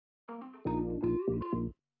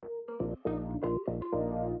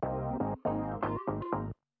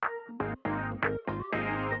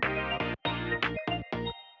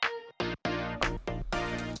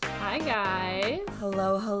Hi, guys.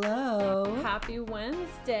 Hello, hello. Happy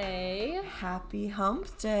Wednesday. Happy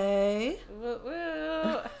hump day. Woo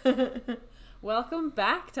woo. Welcome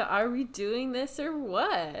back to Are We Doing This or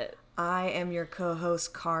What? I am your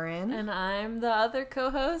co-host, Karin. And I'm the other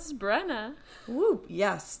co-host, Brenna. Woo,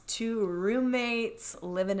 yes, two roommates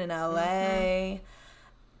living in LA,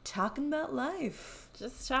 talking about life.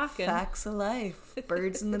 Just talking. Facts of life.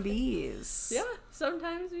 Birds and the bees. Yeah,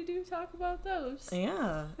 sometimes we do talk about those.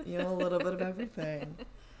 Yeah, a little bit of everything.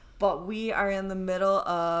 But we are in the middle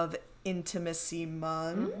of Intimacy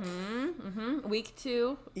Month. Week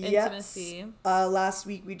 2, Yes. intimacy. Last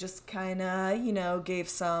week we just kind of, gave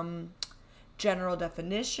some general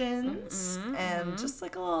definitions and just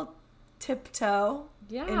like a little tiptoe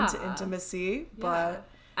into intimacy. But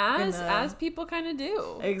as people kind of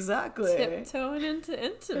do. exactly. Tiptoeing into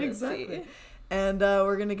intimacy. Exactly. And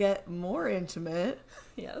we're going to get more intimate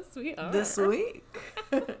Yes, we are. this week.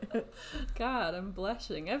 God, I'm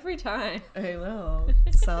blushing every time. I know.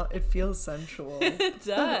 So it feels sensual. It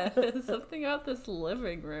does. Something about this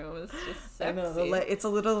living room is just sexy. I know. It's a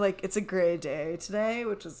little like, it's a gray day today,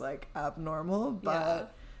 which is like abnormal,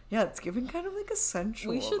 but yeah, it's giving kind of like a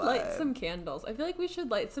sensual We should vibe. light some candles. I feel like we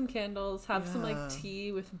should light some candles, have some like Yeah.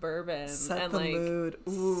 tea with bourbon, Set and the like mood.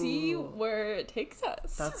 Ooh. see where it takes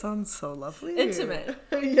us. That sounds so lovely. Intimate.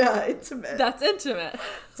 Yeah, intimate. That's intimate.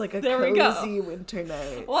 It's like a There we go. cozy winter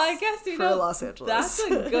night. Well, I guess for Los Angeles. that's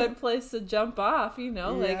a good place to jump off.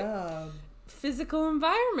 Like Yeah. physical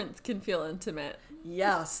environments can feel intimate.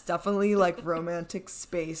 Yes, definitely like romantic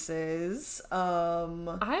spaces. I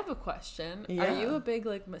have a question. Yeah. Are you a big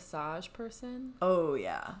like massage person? Oh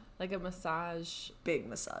yeah, Like a massage, big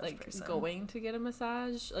massage like person. going to get a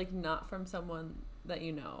massage, like not from someone that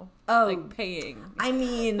you know, Oh, like paying. I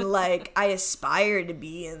mean, like, I aspire to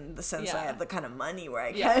be in the sense I Yeah. have the kind of money where I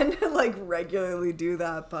Yeah. can, like, regularly do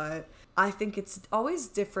that, but I think it's always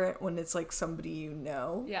different when it's, like, somebody you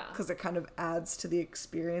know. Yeah. Because it kind of adds to the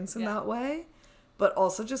experience in Yeah. that way. But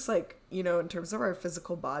also just, like, in terms of our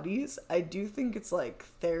physical bodies, I do think it's, like,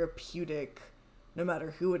 therapeutic, no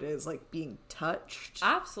matter who it is, like, being touched.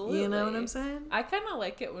 Absolutely. You know what I'm saying? I kind of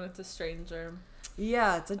like it when it's a stranger.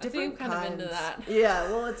 Yeah, it's a different kind of into that. Yeah,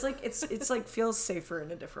 well, it's like it's like feels safer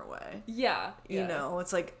in a different way. Yeah. You know,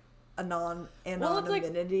 it's like Well, it's like,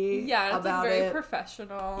 anonymity yeah, it's about like very it.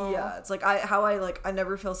 professional. Yeah, it's like I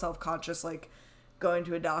never feel self-conscious like going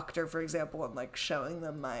to a doctor, for example, and like showing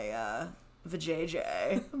them my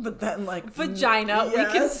vajayjay, but then like Vagina, we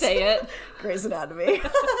can say it. Grey's Anatomy.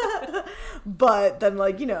 But then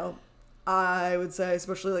like, I would say,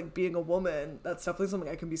 especially like being a woman, that's definitely something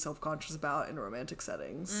I can be self-conscious about in romantic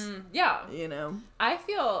settings. Yeah.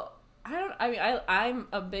 I'm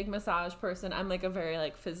a big massage person. I'm like a very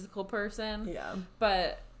like physical person. Yeah.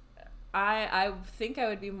 But I think I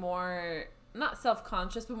would be more, not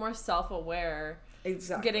self-conscious, but more self-aware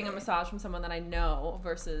Exactly. getting a massage from someone that I know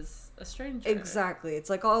versus a stranger. Exactly.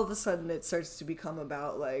 It's like all of a sudden it starts to become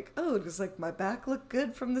about like, oh, does like my back look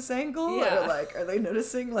good from this angle? Yeah. Or like, are they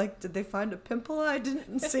noticing like, did they find a pimple I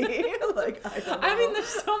didn't see? Like, I don't know. I mean, there's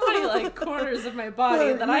so many like corners of my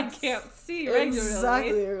body that I can't see regularly.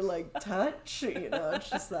 Exactly. Or like touch, it's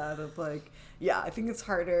just that of like, yeah, I think it's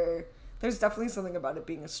harder. There's definitely something about it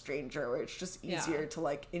being a stranger where it's just easier to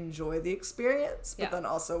like enjoy the experience, but then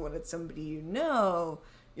also when it's somebody you know,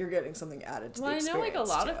 you're getting something added to the experience. I know like a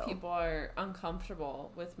lot too. of people are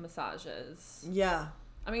uncomfortable with massages. Yeah.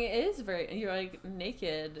 I mean, it is you're like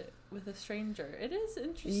naked with a stranger. It is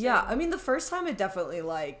interesting. Yeah, I mean the first time it definitely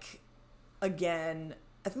like, again,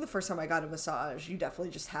 I think the first time I got a massage, you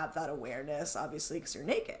definitely just have that awareness, obviously, because you're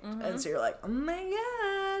naked. And so you're like, oh my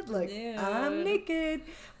God, like, Dude. I'm naked.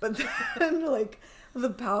 But then, like,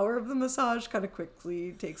 the power of the massage kind of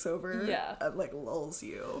quickly takes over and, like, lulls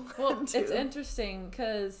you. Well, it's interesting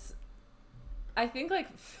because I think,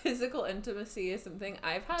 like, physical intimacy is something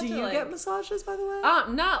I've had Do to, you like... get massages, by the way?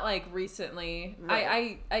 Not, like, recently.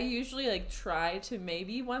 Right. I usually, like, try to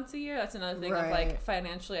maybe once a year. That's another thing of, like,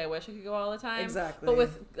 financially, I wish I could go all the time. Exactly. But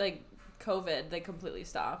with, like, COVID, they completely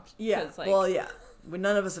stopped. Yeah, 'Cause, like, well, yeah.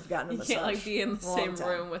 None of us have gotten a massage. You can't, like, be in the same time.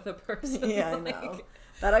 room with a person. Yeah, I like... know.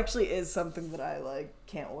 That actually is something that I, like,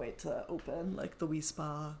 can't wait to open, like, the Wii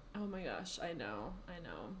Spa. Oh, my gosh. I know.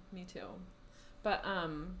 Me too. But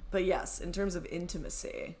yes, in terms of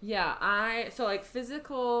intimacy. yeah, so like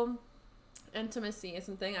physical intimacy is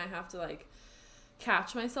something I have to like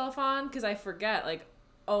catch myself on because I forget like,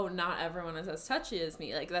 oh, not everyone is as touchy as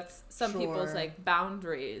me. Like that's some people's like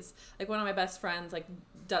boundaries. Like one of my best friends like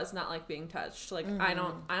does not like being touched. Like I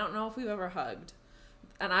don't know if we've ever hugged.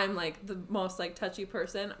 And I'm like the most like touchy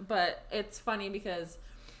person, but it's funny because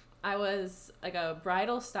I was like a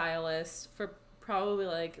bridal stylist for probably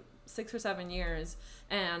like 6 or 7 years,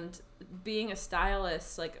 and being a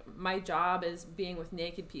stylist, like my job is being with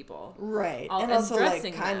naked people, right? And also like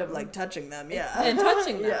kind them. of like touching them, and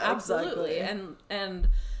touching them, yeah, absolutely, exactly. and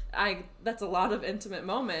that's a lot of intimate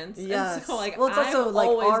moments. Yes. And so, like, well, it's also I've like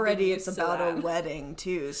already it's about a wedding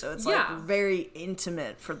too, so it's like very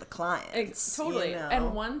intimate for the clients. Totally. You know?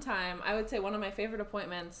 And one time, I would say one of my favorite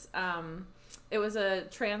appointments, it was a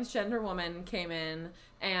transgender woman came in,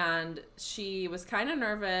 and she was kind of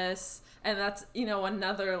nervous. And that's, you know,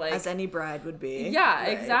 another, like... As any bride would be. Yeah, right.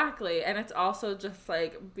 exactly. And it's also just,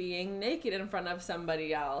 like, being naked in front of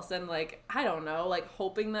somebody else. And, like, I don't know, like,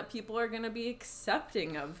 hoping that people are going to be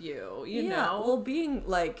accepting of you, you know? Well, being,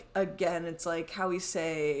 like, again, it's like how we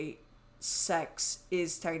say sex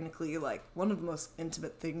is technically, like, one of the most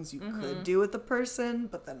intimate things you could do with a person.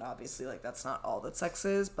 But then, obviously, like, that's not all that sex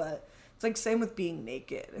is. But it's, like, same with being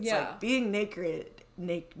naked. It's, like, being naked...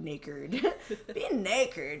 being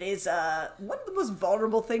naked is one of the most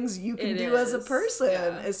vulnerable things you can do as a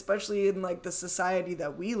person, especially in like the society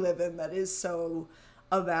that we live in that is so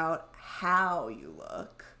about how you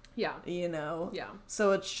look, you know,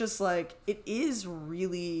 so it's just like it is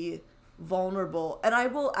really vulnerable. And I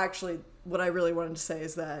will actually, what I really wanted to say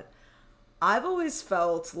is that I've always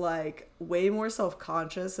felt like way more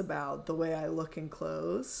self-conscious about the way I look in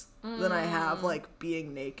clothes than I have like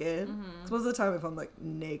being naked. So most of the time if I'm like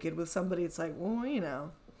naked with somebody, it's like, well, you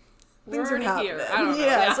know, things are happening. Here. I don't know.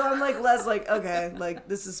 Yeah, so I'm like less like, okay, like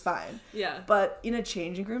this is fine. Yeah. But in a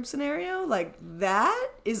changing room scenario, like that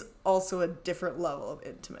is also a different level of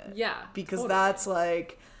intimate. Yeah. Because that's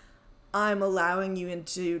like, I'm allowing you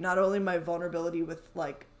into not only my vulnerability with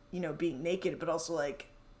like, you know, being naked, but also like,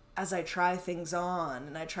 as I try things on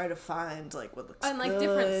and I try to find like what looks and like good.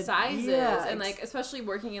 Different sizes and like especially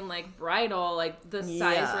working in like bridal, like the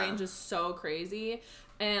size range is so crazy.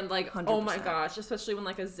 And like 100%. Oh my gosh, especially when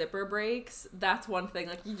like a zipper breaks, that's one thing.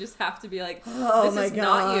 Like you just have to be like, this is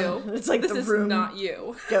not you. It's like this the is room not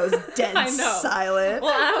you. Goes dead silent.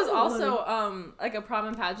 Well, I was also like a prom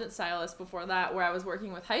and pageant stylist before that, where I was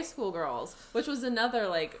working with high school girls, which was another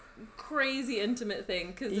like crazy intimate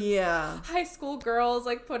thing because high school girls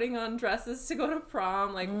like putting on dresses to go to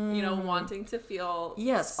prom, like you know, wanting to feel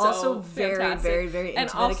so also very fantastic. very very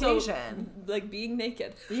intimate and also, occasion, like being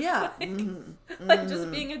naked. Like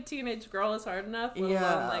just being a teenage girl is hard enough, let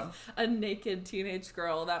alone like a naked teenage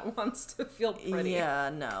girl that wants to feel pretty.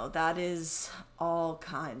 That is all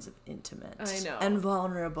kinds of intimate. I know. And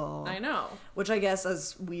vulnerable. I know. Which I guess,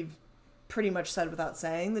 as we've pretty much said without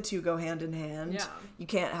saying, the two go hand in hand. Yeah. You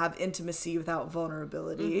can't have intimacy without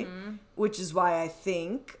vulnerability, which is why I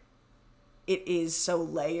think it is so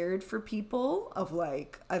layered for people of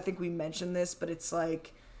like, I think we mentioned this, but it's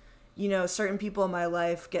like, you know, certain people in my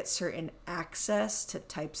life get certain access to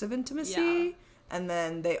types of intimacy, and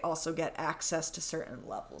then they also get access to certain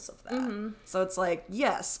levels of that. So it's like,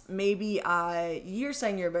 yes, maybe you're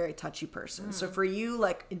saying you're a very touchy person. So for you,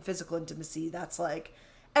 like in physical intimacy, that's like,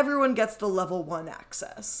 everyone gets the level 1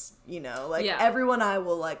 access, you know, like everyone I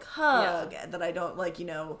will like hug and that I don't like, you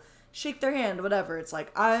know, shake their hand, whatever. It's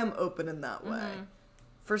like, I am open in that way.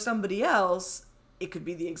 For somebody else, it could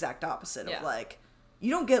be the exact opposite of like, you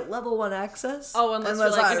don't get level 1 access. Oh, unless you're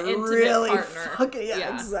like an intimate really partner. Fucking,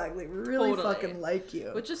 exactly. Really fucking like you.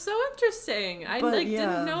 Which is so interesting. I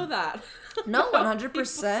didn't know that. No,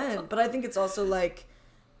 100%. But I think it's also like,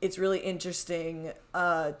 it's really interesting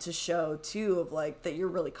to show too of like that you're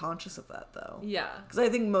really conscious of that though. Yeah. Because I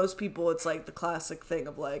think most people, it's like the classic thing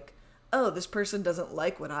of like, oh, this person doesn't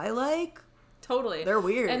like what I like. Totally. They're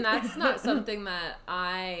weird. And that's not something that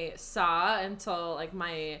I saw until like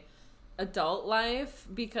my adult life,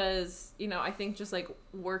 because, you know, I think just like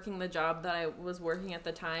working the job that I was working at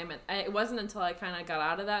the time, and it wasn't until I kind of got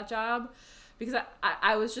out of that job, because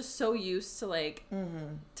I was just so used to like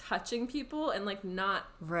touching people and like not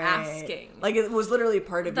asking. Like it was literally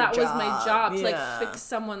part of your job. That was my job to like fix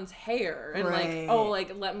someone's hair and like, oh,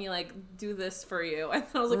 like let me like do this for you. And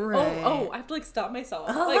I was like, oh, I have to like stop myself.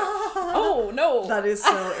 Like, oh no, that is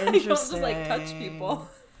so interesting. I don't just like touch people.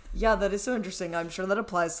 Yeah, that is so interesting. I'm sure that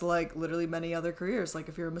applies to like literally many other careers. Like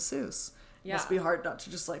if you're a masseuse. Yeah. It must be hard not to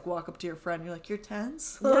just like walk up to your friend and you're like, you're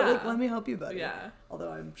tense? Yeah. Like, let me help you, buddy. Yeah.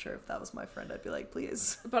 Although I'm sure if that was my friend, I'd be like,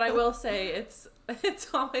 please. But I will say it's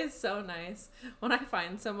always so nice when I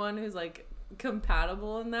find someone who's like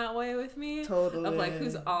compatible in that way with me. Totally. Of like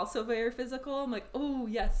who's also very physical. I'm like, oh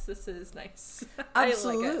yes, this is nice.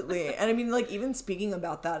 Absolutely. I like it. And I mean, like even speaking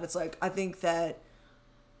about that, it's like I think that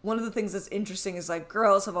one of the things that's interesting is like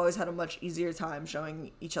girls have always had a much easier time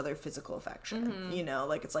showing each other physical affection. You know,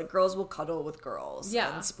 like it's like girls will cuddle with girls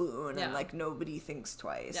and spoon and like nobody thinks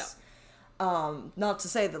twice. Not to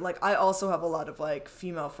say that like I also have a lot of like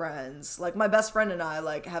female friends. Like my best friend and I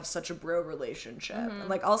like have such a bro relationship. And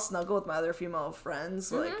like I'll snuggle with my other female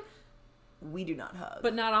friends like we do not hug.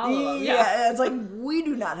 But not all of them. Yeah, it's like we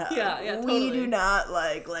do not hug. Totally. We do not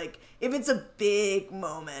like if it's a big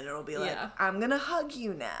moment, it'll be like, I'm gonna hug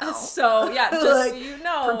you now. So just like, so you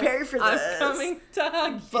know, prepare for this. I'm coming to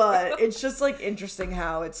hug you. But it's just like interesting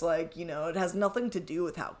how it's like, you know, it has nothing to do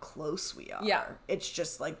with how close we are. Yeah. It's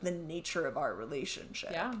just like the nature of our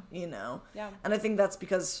relationship. Yeah. You know? Yeah. And I think that's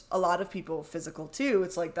because a lot of people physical too,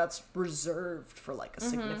 it's like that's reserved for like a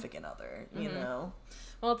significant other, you know?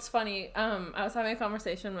 Well, it's funny. I was having a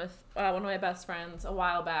conversation with one of my best friends a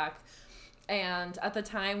while back, and at the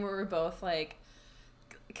time we were both like,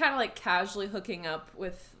 kind of like casually hooking up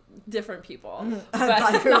with different people, but I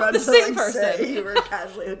thought you were about not the to same like person. say you were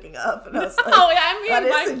casually hooking up, and I was like, I mean that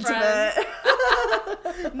my is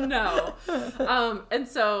intimate. No. And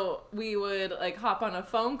so we would like hop on a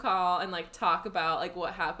phone call and like talk about like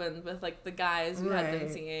what happened with like the guys we had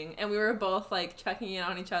been seeing, and we were both like checking in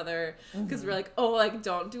on each other because we're like, oh, like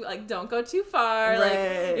don't go too far,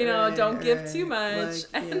 like, you know, don't give too much,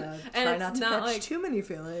 like, and try it's not to not catch like too many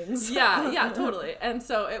feelings. yeah, totally. And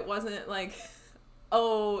so it wasn't like,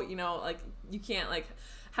 oh, you know, like you can't like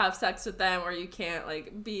have sex with them or you can't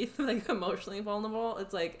like be like emotionally vulnerable.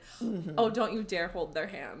 It's like, oh, don't you dare hold their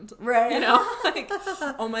hand. Right. You know, like,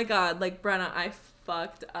 oh my God, like Brenna, I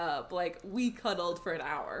fucked up. Like we cuddled for an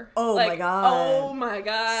hour. Oh like, my God. Oh my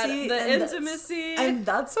God. See, the and intimacy. And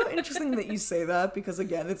that's so interesting that you say that, because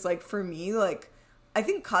again, it's like for me, like I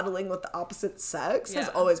think cuddling with the opposite sex has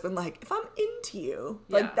always been like, if I'm into you,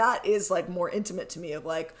 like that is like more intimate to me, of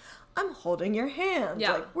like, I'm holding your hand,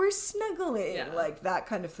 like we're snuggling, like that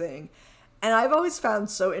kind of thing. And I've always found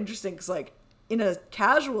so interesting because like in a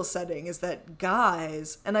casual setting is that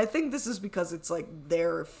guys, and I think this is because it's like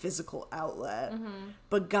their physical outlet,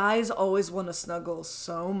 but guys always want to snuggle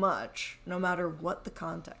so much no matter what the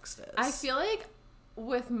context is. I feel like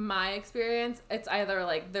with my experience, it's either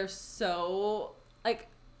like they're so like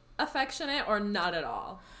affectionate or not at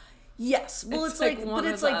all. Yes, well, it's like but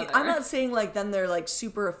it's like, other. I'm not saying like then they're like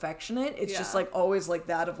super affectionate. It's just like always like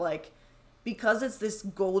that of like, because it's this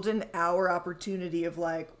golden hour opportunity of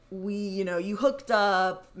like, we, you know, you hooked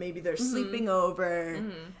up, maybe they're sleeping over,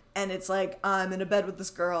 and it's like, I'm in a bed with this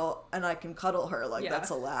girl and I can cuddle her, like that's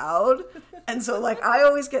allowed. And so like I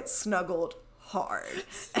always get snuggled hard,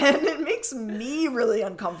 and it makes me really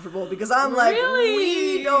uncomfortable because I'm like,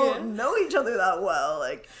 we don't know each other that well,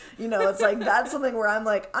 like, you know, it's like that's something where I'm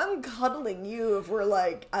like, I'm cuddling you if we're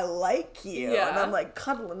like, I like you, and I'm like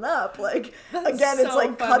cuddling up, like that's again so it's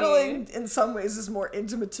like funny. Cuddling in some ways is more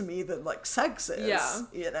intimate to me than like sex is,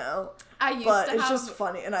 you know. It's just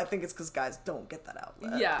funny, and I think it's because guys don't get that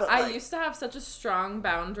outlet. Yeah, but I used to have such a strong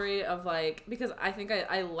boundary of like, because I think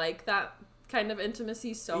I like that kind of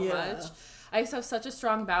intimacy so much. I used to have such a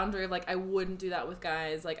strong boundary of like, I wouldn't do that with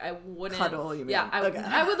guys. Like I wouldn't cuddle. You mean? Yeah, I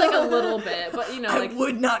would like a little bit, but you know, like I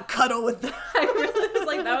would not cuddle with them. I really was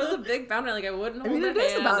like, that was a big boundary. Like I wouldn't hold their hand. It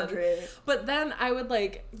is a boundary. But then I would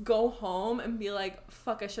like go home and be like,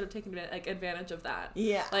 fuck, I should have taken like advantage of that.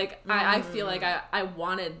 Yeah. Like I feel like I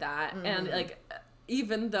wanted that, and like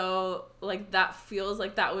even though like that feels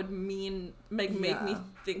like that would mean make me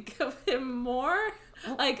think of him more.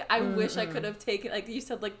 Like, I wish I could have taken, like you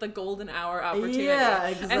said, like, the golden hour opportunity. Yeah,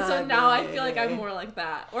 exactly. And so now I feel like I'm more like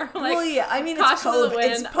that. Or like, well, yeah, I mean, it's COVID.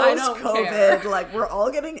 It's post-COVID. Like, we're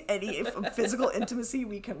all getting any physical intimacy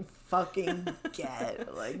we can fucking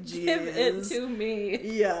get. Like, geez. Give it to me.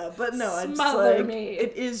 Yeah, but no, it's like,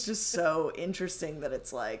 it is just so interesting that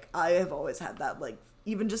it's like, I have always had that, like,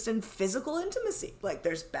 even just in physical intimacy. Like,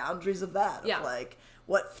 there's boundaries of that. Of like,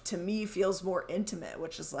 what to me feels more intimate,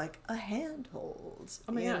 which is like a handhold,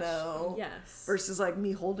 you know? Yes. Versus like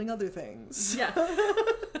me holding other things. Yeah.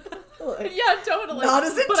 Like, yeah, totally. Not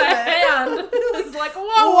as intimate. But a hand is like,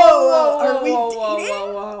 whoa, are we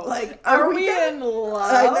dating? Like, are we in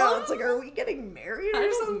love? I know. It's like, are we getting married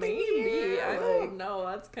or something? Maybe. I don't know.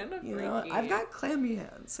 That's kind of freaky. You know, I've got clammy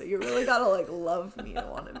hands, so you really gotta like love me to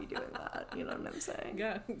want to be doing that. You know what I'm saying?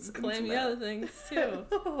 Yeah, it's clammy other things too.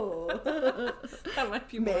 That might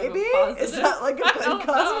be more maybe. Of a positive. Is that like a good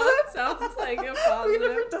cause? It sounds like a positive. We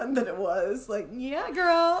never done that. It was like, yeah,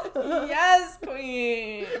 girl. Yes,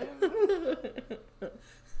 queen.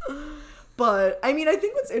 But I mean, I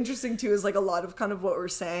think what's interesting too is like a lot of kind of what we're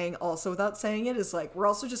saying also without saying it is like we're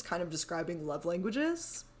also just kind of describing love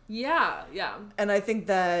languages. Yeah, yeah. And I think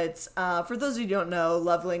that for those of you who don't know,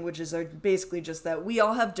 love languages are basically just that we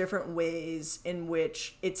all have different ways in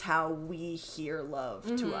which it's how we hear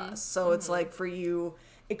love to us. So it's like for you,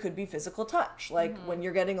 it could be physical touch. Like when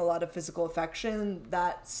you're getting a lot of physical affection,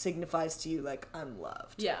 that signifies to you like I'm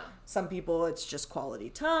loved. Yeah. Some people it's just quality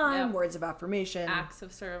time, words of affirmation, acts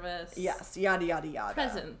of service. Yes, yada yada yada.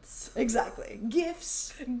 Presents. Exactly.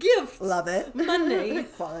 Gifts. Gifts. Love it. Money.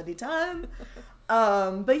 Quality time.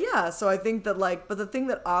 But yeah, so I think that like, but the thing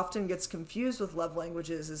that often gets confused with love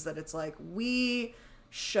languages is that it's like we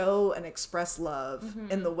show and express love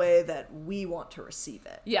in the way that we want to receive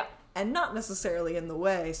it. Yeah. And not necessarily in the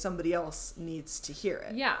way somebody else needs to hear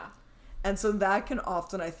it. Yeah. And so that can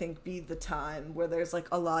often, I think, be the time where there's like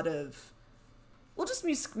a lot of, well, just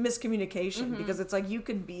miscommunication, because it's like you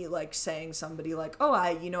could be like saying somebody like, oh,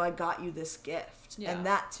 I got you this gift. Yeah. And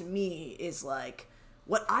that to me is like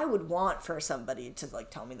what I would want for somebody to like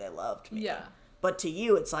tell me they loved me. Yeah. But to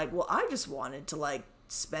you, it's like, well, I just wanted to like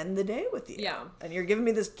spend the day with you. Yeah. And you're giving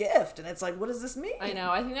me this gift. And it's like, what does this mean? I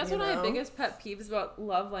know. I think that's one of my biggest pet peeves about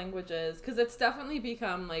love languages, because it's definitely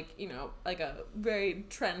become like, like a very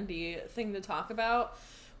trendy thing to talk about,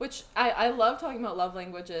 which I love talking about love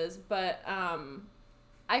languages, but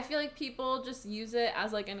I feel like people just use it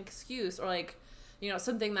as like an excuse or like,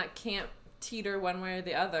 something that can't teeter one way or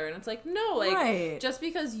the other. And it's like, no, like just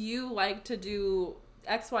because you like to do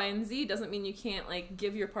X, Y, and Z doesn't mean you can't like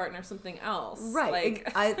give your partner something else. Right.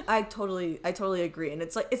 Like, I totally agree. And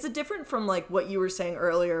it's like, it's a different from like what you were saying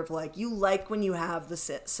earlier of like, you like when you have the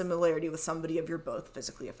similarity with somebody of you're both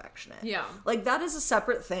physically affectionate. Yeah. Like that is a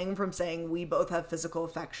separate thing from saying we both have physical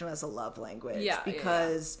affection as a love language. Yeah.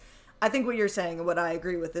 Because I think what you're saying and what I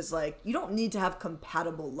agree with is like, you don't need to have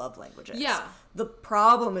compatible love languages. Yeah. The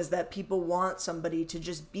problem is that people want somebody to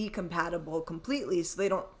just be compatible completely so they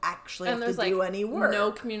don't actually have to do any work. No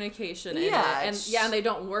communication in it. And they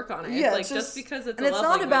don't work on it. Yeah, it's like just because it's and a it's love not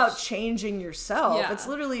language. about changing yourself. Yeah. It's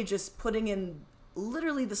literally just putting in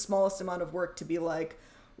literally the smallest amount of work to be like,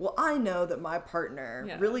 well, I know that my partner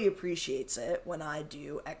really appreciates it when I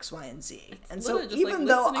do X, Y, and Z. And so even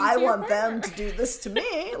though I want them to do this to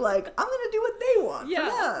me, like, I'm going to do what they want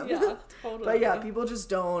for them. Yeah, totally. But yeah, people just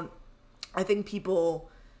don't, I think people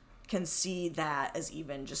can see that as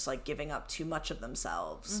even just like giving up too much of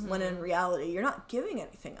themselves, when in reality, you're not giving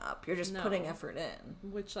anything up. You're just putting effort in.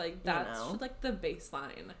 Which, like, that's like the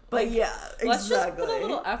baseline. But like, yeah, exactly. Let's just put a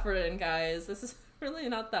little effort in, guys. This is really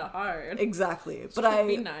not that hard. Exactly. But I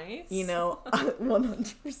be nice.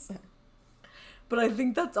 100%. But I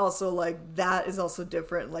think that's also like, that is also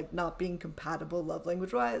different. Like not being compatible love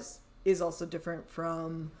language wise is also different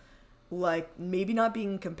from like maybe not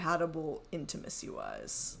being compatible intimacy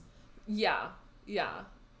wise. Yeah. Yeah.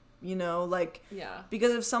 Like,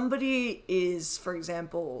 because if somebody is, for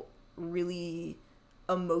example, really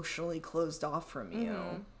emotionally closed off from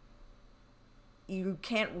you, you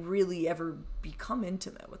can't really ever become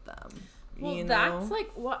intimate with them. Well, that's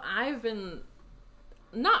like what I've been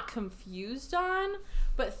not confused on,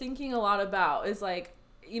 but thinking a lot about is like,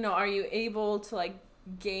 are you able to like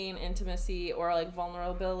gain intimacy or like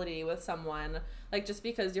vulnerability with someone, like just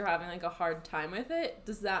because you're having like a hard time with it?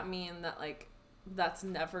 Does that mean that like that's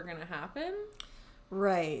never gonna happen?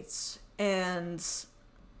 Right. And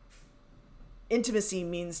intimacy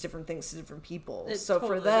means different things to different people. It so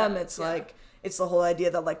totally for them, does, it's like, it's the whole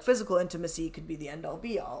idea that like physical intimacy could be the end all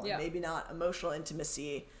be all, and maybe not emotional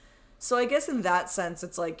intimacy. So I guess in that sense,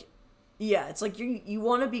 it's like, it's like you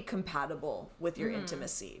want to be compatible with your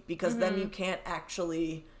intimacy, because then you can't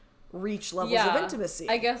actually reach levels of intimacy.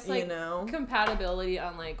 I guess like compatibility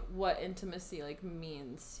on like what intimacy like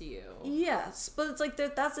means to you. Yes, but it's like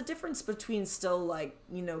that's a difference between still like,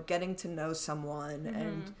 getting to know someone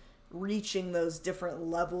and reaching those different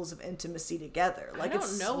levels of intimacy together. Like, I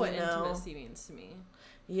don't know what intimacy means to me.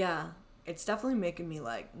 Yeah, it's definitely making me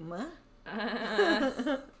like, what?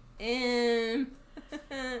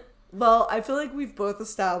 Well, I feel like we've both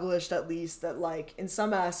established at least that like in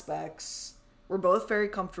some aspects we're both very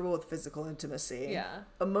comfortable with physical intimacy. Yeah.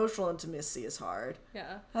 Emotional intimacy is hard.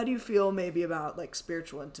 Yeah. How do you feel maybe about like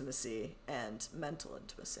spiritual intimacy and mental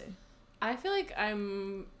intimacy? I feel like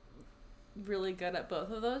I'm really good at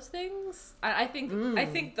both of those things. I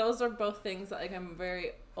think those are both things that like I'm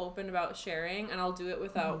very open about sharing, and I'll do it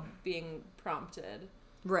without being prompted.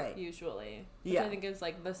 Right. Usually. Which I think is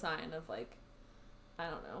like the sign of like, I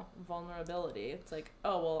don't know, vulnerability. It's like,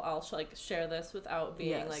 oh well, I'll like share this without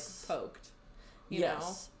being like poked. You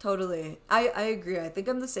know? Totally. I agree. I think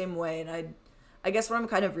I'm the same way, and I guess what I'm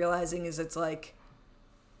kind of realizing is it's like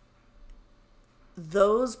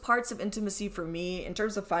those parts of intimacy for me, in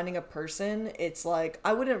terms of finding a person, it's like,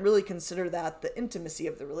 I wouldn't really consider that the intimacy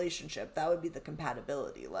of the relationship. That would be the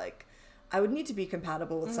compatibility. Like, I would need to be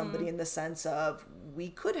compatible with somebody in the sense of we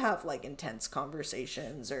could have like intense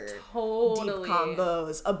conversations or deep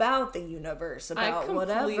convos about the universe, about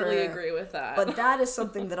whatever. I completely agree with that. But that is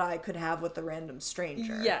something that I could have with a random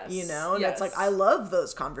stranger. Yes. You know? And it's like, I love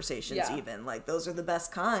those conversations even. Like, those are the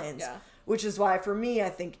best kinds. Yeah. Which is why, for me, I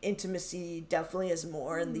think intimacy definitely is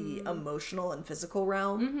more in the emotional and physical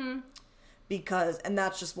realm. Mm-hmm. Because, and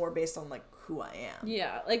that's just more based on, like, who I am.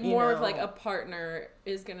 Yeah, like, more of, like, a partner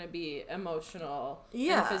is gonna be emotional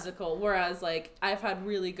and physical. Whereas, like, I've had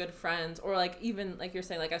really good friends, or, like, even, like you're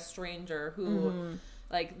saying, like, a stranger who,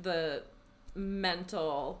 like, the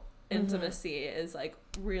mental intimacy is, like,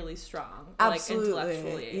 really strong. Absolutely. Like,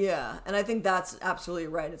 intellectually. Yeah, and I think that's absolutely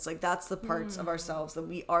right. It's, like, that's the parts of ourselves that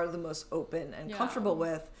we are the most open and comfortable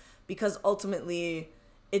with, because ultimately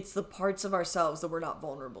it's the parts of ourselves that we're not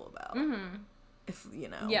vulnerable about. Mm-hmm. If, you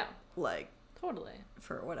know. Yeah. Like. Totally.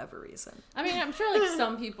 For whatever reason. I mean, I'm sure, like,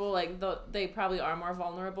 some people, like, they probably are more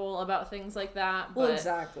vulnerable about things like that. But well,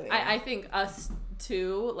 exactly. I think us,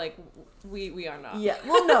 too, like, we are not. Yeah.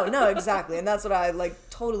 Well, no, exactly. And that's what I, like,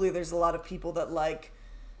 totally, there's a lot of people that, like,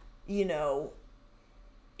 you know,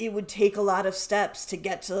 it would take a lot of steps to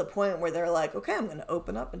get to the point where they're like, okay, I'm going to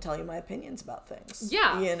open up and tell you my opinions about things.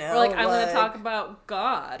 Yeah. You know? Or, like, I'm going to talk about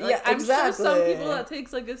God. Like, yeah, exactly. I'm sure some people that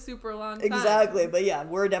takes, like, a super long time. Exactly. But, yeah,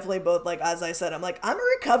 we're definitely both, like, as I said, I'm like, I'm a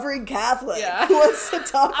recovering Catholic. Yeah. Who wants to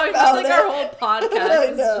talk about it? Like, our whole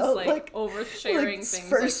podcast is just, like oversharing things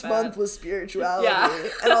first like that. month was spirituality. Yeah.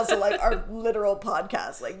 And also, like, our literal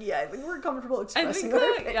podcast. Like, yeah, I think we're comfortable expressing our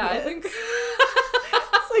opinions. Yeah, I think...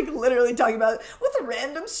 like literally talking about with a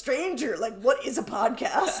random stranger. Like, what is a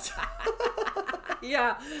podcast?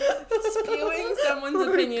 Yeah, spewing someone's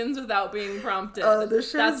opinions without being prompted.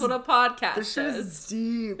 That's what a podcast is. This is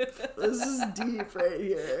deep. This is deep right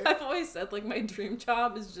here. I've always said, like, my dream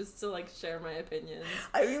job is just to, like, share my opinions.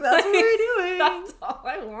 I mean, that's what we're doing. That's all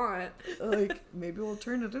I want. Like, maybe we'll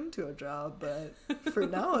turn it into a job, but for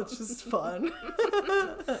now, it's just fun.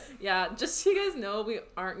 Yeah, just so you guys know, we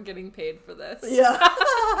aren't getting paid for this. Yeah.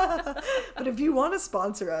 But if you want to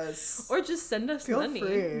sponsor us, or just send us money,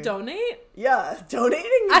 free. Donate. Yeah,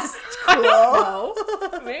 donating is cool. I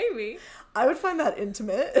don't know. Maybe. I would find that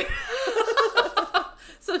intimate.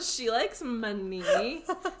 So she likes money.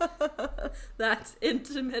 That's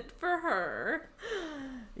intimate for her.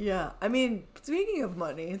 Yeah, I mean, speaking of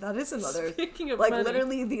money, that is another. Speaking of like, money.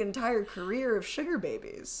 literally the entire career of sugar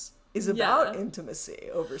babies is about intimacy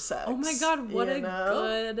over sex. Oh my god, what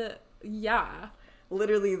good. Yeah.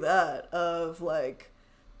 Literally that of, like,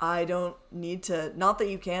 I don't need to, not that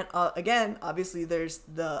you can't, again, obviously there's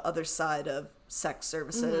the other side of sex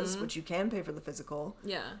services, which you can pay for the physical.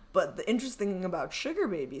 Yeah. But the interesting thing about sugar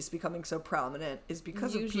babies becoming so prominent is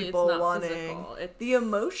because of people wanting the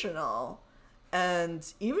emotional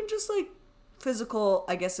and even just, like, physical.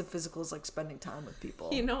 I guess if physical is like spending time with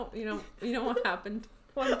people. You know what happened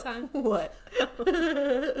one time? What?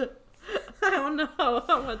 I don't know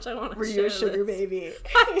how much I want to share. Were you a sugar baby?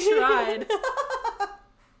 I tried.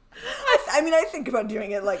 I mean, I think about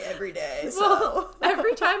doing it, like, every day. So. Well,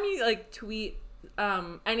 every time you, like, tweet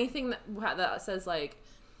anything that says, like,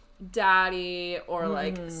 daddy or,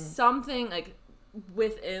 like, something, like,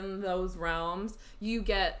 within those realms, you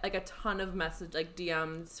get, like, a ton of like,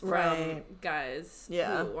 DMs from guys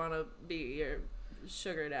who want to be your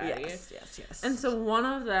sugar daddy. Yes. And so one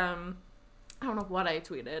of them, I don't know what I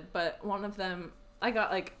tweeted, but one of them, I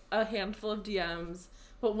got, like, a handful of DMs,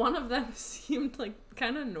 but one of them seemed, like,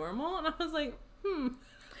 kind of normal, and I was like,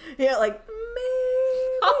 Yeah, like,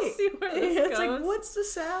 maybe. I'll see where this goes. It's like, what's the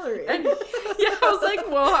salary? And, yeah, I was like,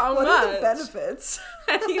 well, how what much? What are the benefits?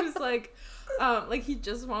 And he was like, he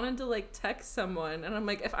just wanted to, like, text someone, and I'm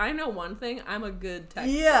like, if I know one thing, I'm a good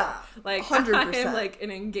texter. Yeah, like 100%. I am, like,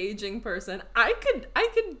 an engaging person. I could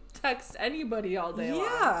text anybody all day long.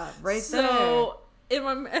 Yeah, right there. So if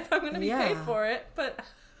I'm gonna be paid for it, but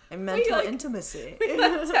and mental intimacy. We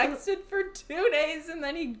texted for 2 days, and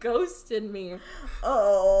then he ghosted me.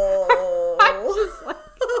 Oh, I'm just like,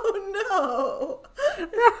 oh no,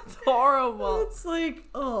 that's horrible. It's like,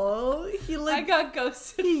 oh, he, like, I got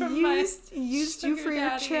ghosted. He from used you for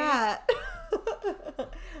your chat.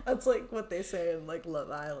 That's like what they say in, like,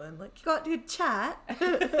 Love Island. Like, you got good chat.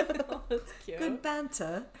 Oh, that's cute. Good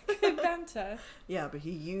banter. Good banter. Yeah, but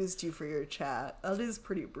he used you for your chat. That is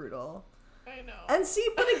pretty brutal. I know. And see,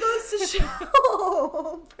 but it goes to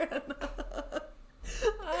show, Brenna.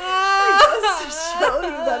 It goes to show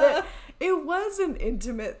you that it was an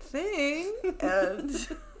intimate thing, and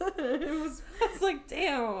I was like,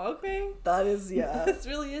 damn, okay. That is, yeah. This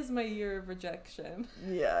really is my year of rejection.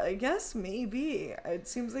 Yeah, I guess maybe. It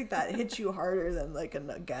seems like that hits you harder than like a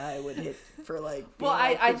guy would hit for like being well,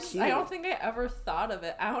 like, I don't think I ever thought of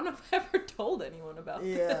it. I don't know if I ever told anyone about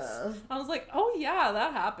this. I was like, oh yeah,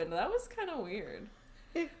 that happened. That was kind of weird.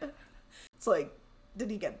 It's like, did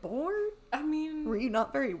he get bored? I mean, were you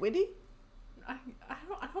not very witty? I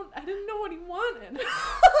didn't know what he wanted. Do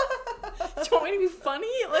you want me to be funny?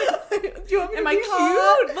 Like, do you want me am to I be cute?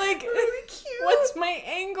 hot? Like, cute? what's my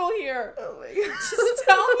angle here? Oh my god. Just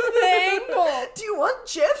tell me the angle. Do you want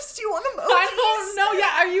GIFs? Do you want emojis? I don't know.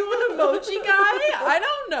 Yeah, are you an emoji guy? I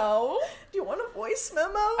don't know. Do you want a voice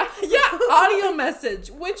memo? Yeah, audio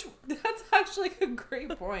message. That's actually a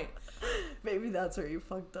great point. Maybe that's where you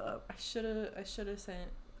fucked up. I should have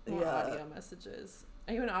sent more audio messages.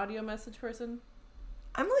 Are you an audio message person?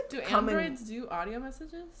 I'm like, do androids do audio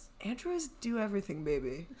messages? Androids do everything,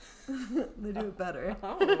 baby. They do it better.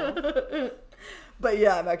 Oh. But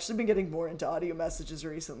yeah, I've actually been getting more into audio messages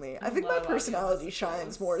recently. I think my personality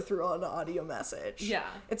shines more through an audio message. Yeah.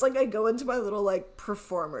 It's like I go into my little like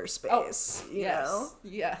performer space, you know?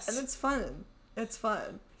 Yes. And it's fun. It's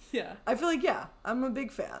fun. Yeah. I feel like, yeah, I'm a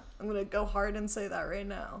big fan. I'm going to go hard and say that right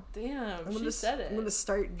now. Damn, she said it. I'm going to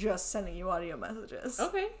start just sending you audio messages.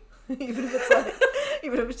 Okay. even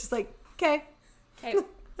if it's just like, okay. I want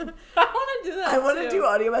to do that. I want to do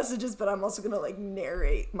audio messages, but I'm also going to like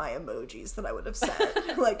narrate my emojis that I would have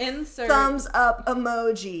sent. Like, insert thumbs up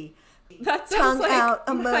emoji. That sounds tongue like out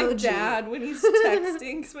emoji. My dad when he's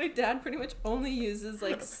texting, because my dad pretty much only uses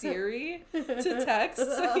like Siri to text.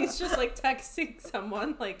 So he's just like texting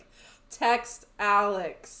someone like, text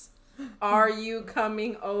Alex, are you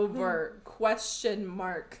coming over? ?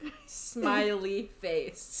 Smiley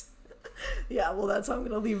face. Yeah, well, that's how I'm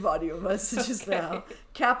gonna leave audio messages now.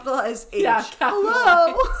 Capitalize H. Yeah,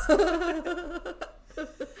 hello.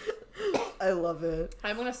 I love it.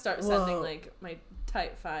 I'm gonna start sending like my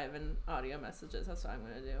type 5 and audio messages. That's what I'm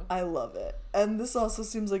gonna do. I love it. And this also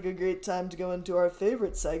seems like a great time to go into our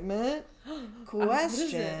favorite segment.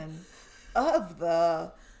 Question of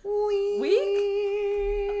the week.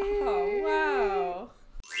 Oh, wow.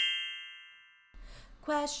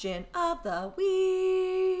 Question of the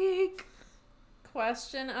week.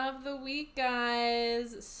 Question of the week,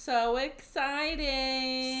 guys. So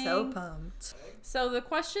exciting. So pumped. So the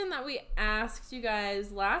question that we asked you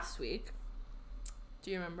guys last week,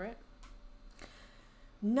 do you remember it?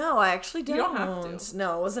 No, I actually don't. You don't have to.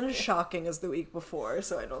 No, it wasn't as shocking as the week before,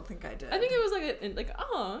 so I don't think I did. I think it was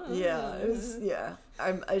oh. Yeah, it was, yeah.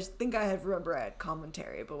 I think I remember I had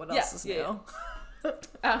commentary, but what else is new?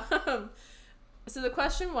 So the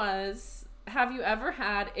question was, have you ever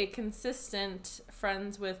had a consistent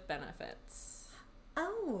friends with benefits?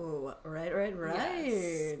 Oh, right.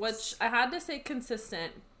 Yes. Which I had to say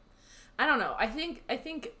consistent. I don't know. I think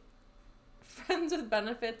friends with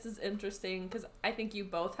benefits is interesting because I think you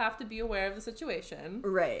both have to be aware of the situation.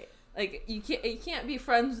 Right. Like, you can't be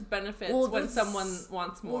friends with benefits when someone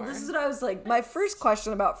wants more. Well, this is what I was like. My first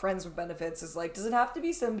question about friends with benefits is like, does it have to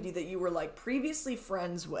be somebody that you were like previously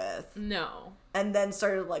friends with? No. And then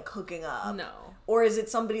started like hooking up? No. Or is it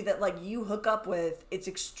somebody that like you hook up with, it's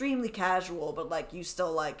extremely casual, but like you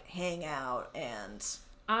still like hang out and...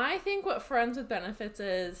 I think what friends with benefits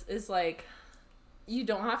is like, you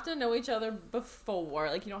don't have to know each other before.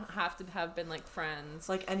 Like, you don't have to have been, like, friends. It's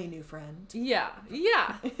like any new friend. Yeah.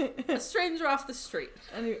 A stranger off the street.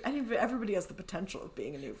 Everybody has the potential of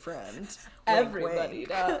being a new friend. Everybody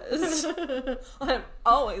does. I'm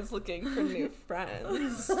always looking for new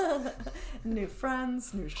friends. New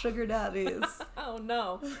friends, new sugar daddies. Oh,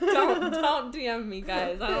 no. Don't DM me,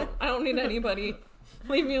 guys. I don't need anybody.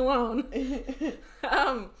 Leave me alone.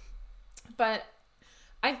 But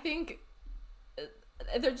I think...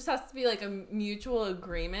 there just has to be like a mutual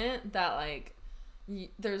agreement that like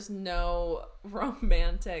there's no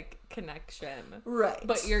romantic connection, right?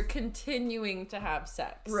 But you're continuing to have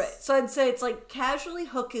sex, right? So I'd say it's like casually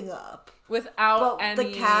hooking up without any...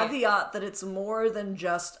 the caveat that it's more than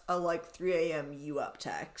just a like 3 a.m. you up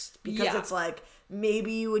text, because it's like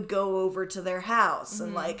maybe you would go over to their house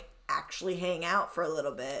and like actually hang out for a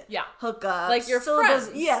little bit, hook up, like your friends.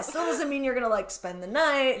 Still doesn't mean you're gonna like spend the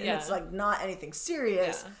night, and it's like not anything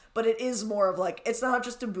serious, but it is more of like, it's not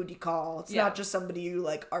just a booty call, it's not just somebody you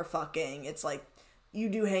like are fucking, it's like you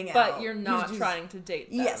do hang out, but you're not trying to date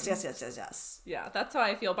them. Yes. Yeah, that's how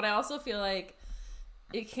I feel. But I also feel like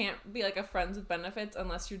it can't be like a friends with benefits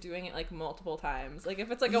unless you're doing it like multiple times. Like if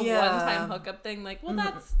it's like a one-time hookup thing, like, well,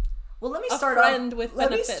 that's Well, let me start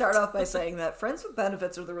off by saying that friends with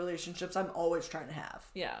benefits are the relationships I'm always trying to have.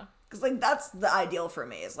 Yeah. Because, like, that's the ideal for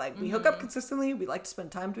me. Is like, we hook up consistently, we like to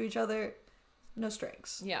spend time to each other, no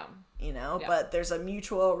strings. Yeah. You know? Yeah. But there's a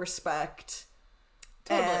mutual respect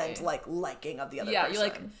and, like, liking of the other person. Yeah, you,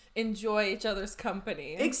 like, enjoy each other's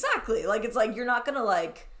company. Exactly. Like, it's like, you're not gonna,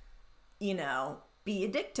 like, you know, be a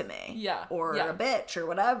dick to me. Yeah. Or a bitch or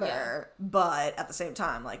whatever. Yeah. But at the same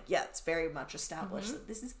time, like, yeah, it's very much established that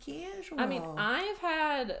this is casual. I mean, I've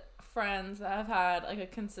had friends that have had, like, a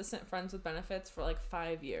consistent friends with benefits for, like,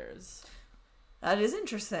 5 years. That is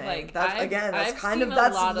interesting. Like, that's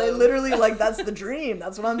I've literally, like, that's the dream.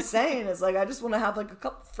 That's what I'm saying. It's like, I just want to have, like, a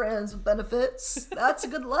couple friends with benefits. That's a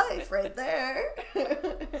good life right there.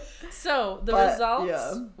 So the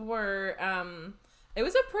results were, it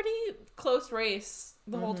was a pretty close race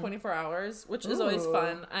the whole 24 hours, which is always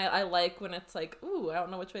fun. I like when it's like, ooh, I don't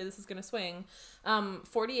know which way this is going to swing.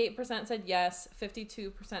 48% said yes,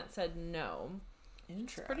 52% said no.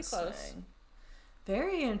 Interesting. Pretty close.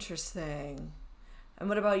 Very interesting. And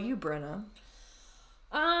what about you, Brenna?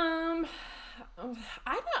 I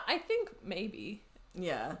think maybe.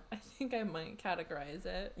 Yeah. I think I might categorize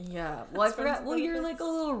it. Yeah. Well, I forgot. Well, you're like a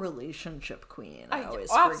little relationship queen. I always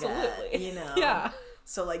forget. Absolutely. You know? Yeah.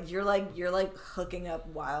 So, like, you're like hooking up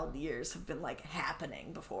wild years have been, like,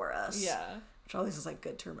 happening before us. Yeah. Which always is, like,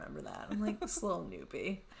 good to remember that. I'm like this little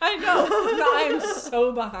newbie. I know. No, I'm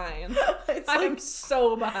so behind. I'm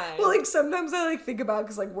so behind. Well, like, sometimes I, like, think about,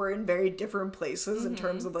 because, like, we're in very different places in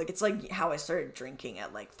terms of, like, it's like how I started drinking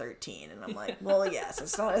at, like, 13. And I'm like, well, yes,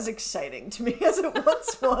 it's not as exciting to me as it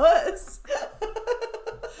once was.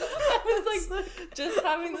 I was, like, just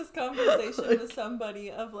having this conversation with somebody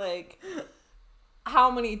of, like,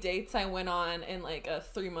 how many dates I went on in, like, a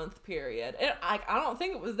 3-month period. And I don't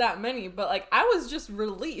think it was that many, but, like, I was just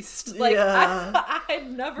released. Like, I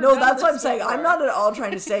had never No, done that's what I'm this saying. before. I'm not at all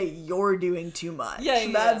trying to say you're doing too much.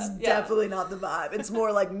 That's yeah. definitely not the vibe. It's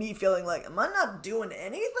more like me feeling like, am I not doing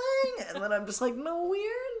anything? And then I'm just like, no, we're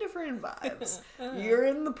in different vibes. You're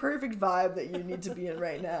in the perfect vibe that you need to be in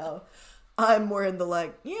right now. I'm more in the,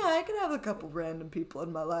 like, yeah, I could have a couple random people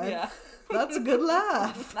in my life. Yeah. That's a good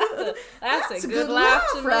laugh. That's a good laugh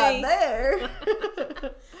to right me. there.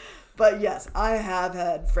 But yes, I have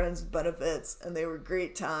had friends with benefits, and they were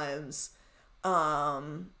great times.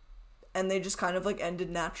 And they just kind of, like, ended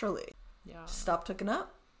naturally. Yeah. Stopped hooking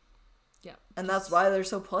up. Yeah. And that's why they're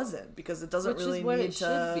so pleasant, because it doesn't Which really is what need it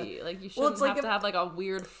to... should be. Like, you shouldn't have to have, like, a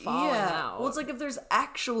weird falling out. Well, it's like if there's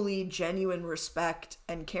actually genuine respect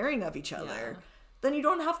and caring of each other, then you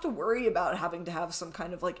don't have to worry about having to have some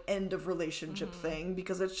kind of, like, end of relationship thing,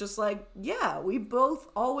 because it's just like, yeah, we both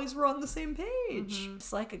always were on the same page.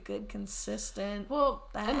 It's like a good, consistent thing.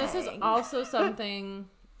 And this is also something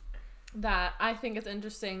that I think is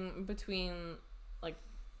interesting between, like,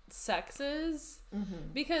 sexes,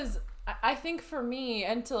 because I think for me,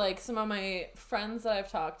 and to, like, some of my friends that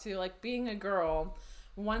I've talked to, like, being a girl,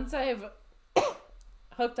 once I've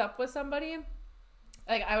hooked up with somebody,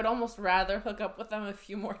 like, I would almost rather hook up with them a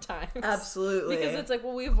few more times. Absolutely. Because it's like,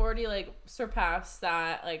 well, we've already, like, surpassed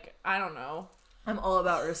that. Like, I don't know. I'm all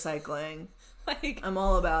about recycling. Like, I'm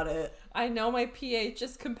all about it. I know my pH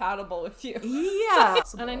is compatible with you. Yeah.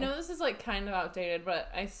 And I know this is, like, kind of outdated, but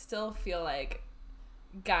I still feel like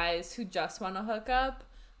guys who just want to hook up,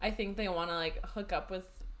 I think they want to, like, hook up with,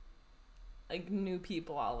 like, new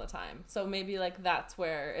people all the time. So maybe, like, that's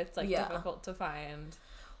where it's, like, difficult to find.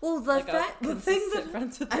 Well, the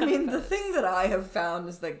thing that I have found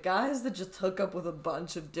is that guys that just hook up with a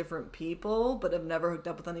bunch of different people but have never hooked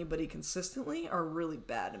up with anybody consistently are really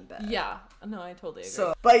bad in bed. Yeah. No, I totally agree.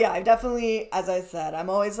 So, but yeah, I definitely, as I said, I'm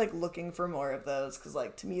always, like, looking for more of those, because,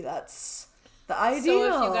 like, to me that's the ideal.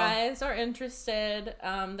 So if you guys are interested,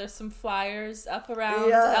 there's some flyers up around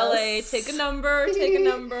LA. Take a number.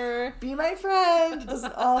 Be my friend.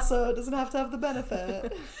 Doesn't have to have the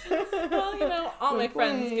benefit. Well, you know, all my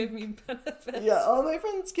friends give me benefits. Yeah, all my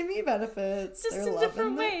friends give me benefits. Just in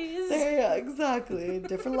different ways. Yeah, exactly.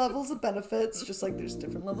 Different levels of benefits, just like there's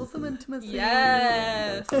different levels of intimacy.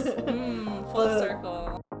 Yes. Full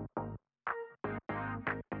circle.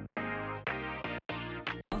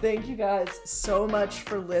 Thank you guys so much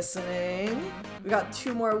for listening. We got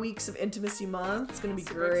 2 more weeks of Intimacy Month. It's gonna be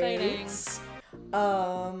super great. Exciting.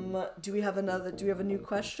 Do we have a new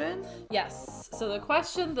question? Yes. So the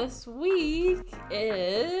question this week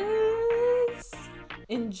is,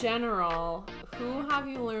 in general, who have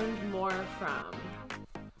you learned more from?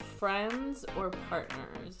 Friends or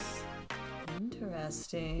partners?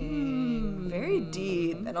 Interesting. Very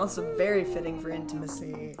deep and also very fitting for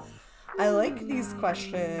intimacy. I like these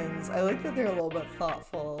questions. I like that they're a little bit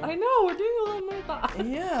thoughtful. I know, we're doing a little more thought.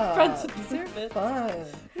 Yeah. Friends with these benefits. are fun.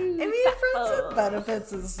 I mean, Friends with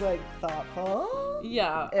Benefits is like thoughtful.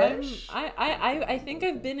 Yeah. Ish. I think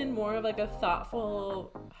I've been in more of like a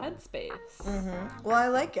thoughtful headspace. Mm-hmm. Well, I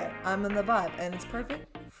like it. I'm in the vibe, and it's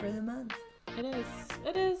perfect for the month. It is.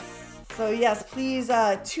 It is. So yes, please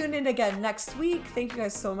tune in again next week. Thank you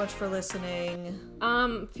guys so much for listening.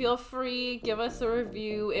 Feel free, give us a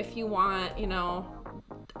review if you want, you know.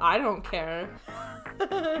 I don't care.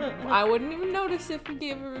 I wouldn't even notice if you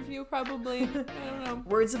gave a review, probably. I don't know.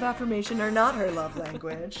 Words of affirmation are not her love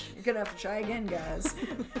language. You're gonna have to try again, guys.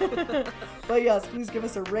 But yes, please give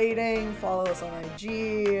us a rating, follow us on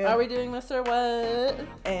IG. Are we doing this or what?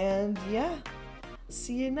 And yeah.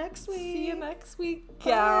 See you next week. See you next week,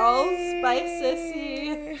 gals. Bye,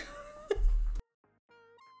 sissy.